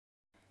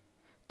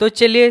तो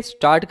चलिए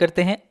स्टार्ट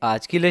करते हैं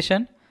आज की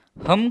लेसन।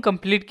 हम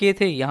कंप्लीट किए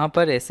थे यहाँ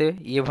पर ऐसे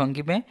ये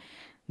भंगी में।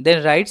 देन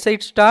राइट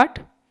साइड स्टार्ट,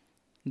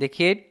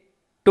 देखिए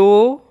to,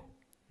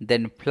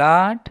 then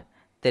flat,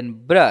 then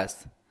brush,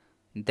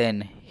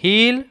 then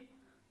he'll,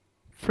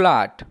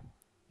 flat,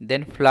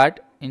 then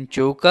flat in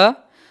चौका,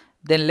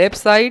 then left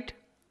side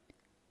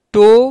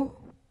to,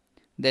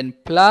 then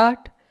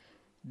flat,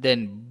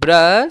 then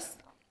brush,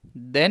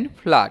 then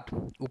flat,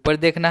 ऊपर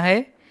देखना है।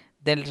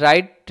 Then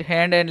right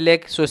hand and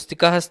leg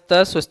Swastika हस्त,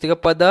 स्वस्तिका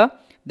पद,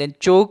 देन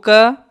चौका,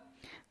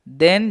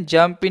 then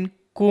jump in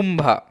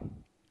Kumbha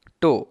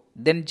to,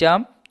 then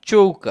jump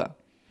चौका,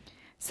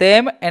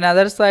 same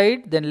another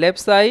side, then left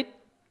side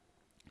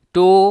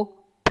toe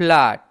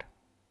flat,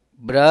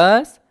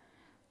 brush,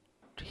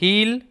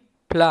 heel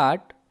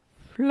flat,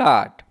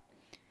 flat,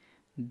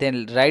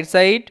 then right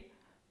side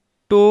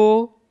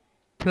toe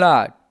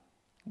flat,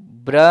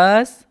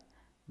 brush,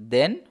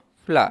 then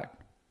flat,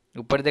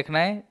 ऊपर देखना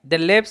है।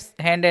 Then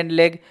left hand and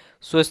leg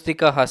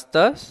Swastika हस्त,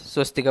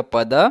 स्वस्तिका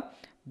पद,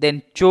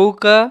 then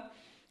चौका,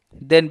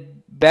 then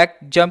back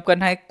jump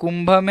करना है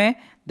कुंभ में,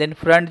 देन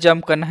फ्रंट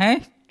जंप करना है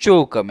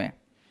चौक में।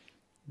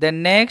 Then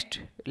next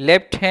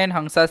left hand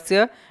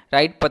हंसास्य,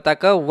 right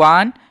पताका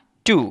 1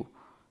 2,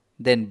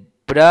 then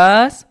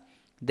brush,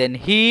 then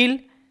he'll,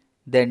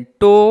 then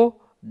to,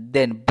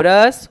 then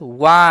brush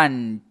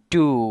 1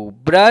 2,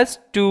 brush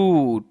 2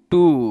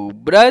 2,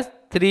 brush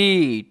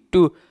 3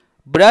 2,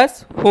 brush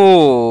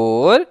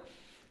 4,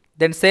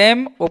 then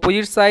same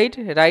opposite side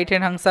right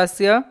hand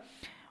हंसास्य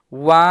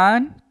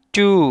 1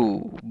 2,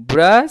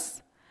 brush,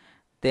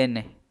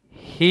 then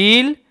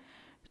he'll,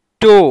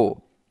 to,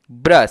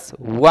 brush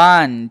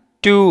 1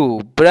 2,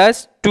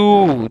 brush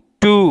 2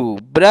 2,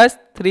 brush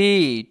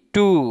 3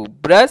 2,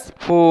 brush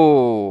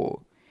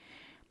 4,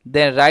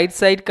 then right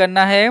side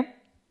करना है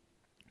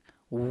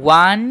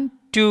 1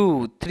 2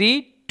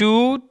 3 2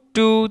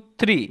 2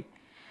 3,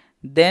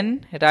 then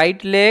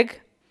right leg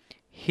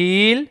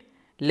heel,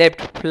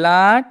 left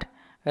flat,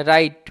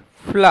 right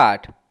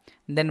flat,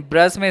 then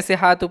brush में से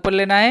हाथ ऊपर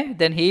लेना है,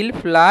 then heel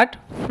flat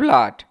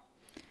flat।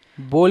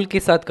 बोल के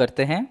साथ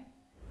करते हैं।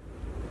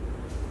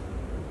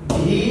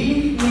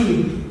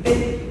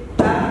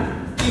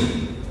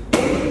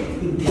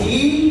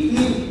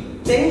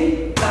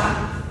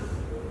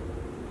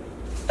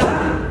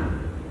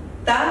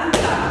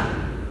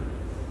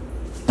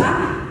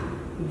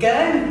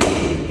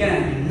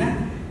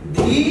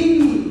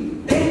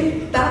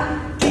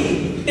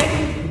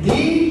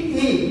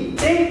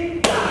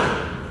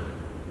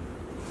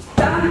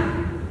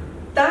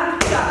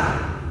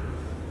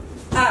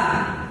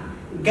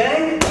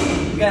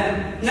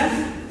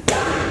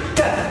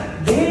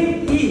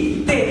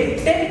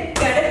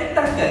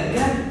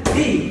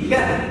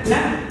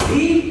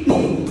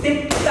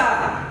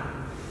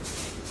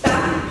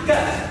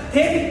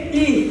 Hey!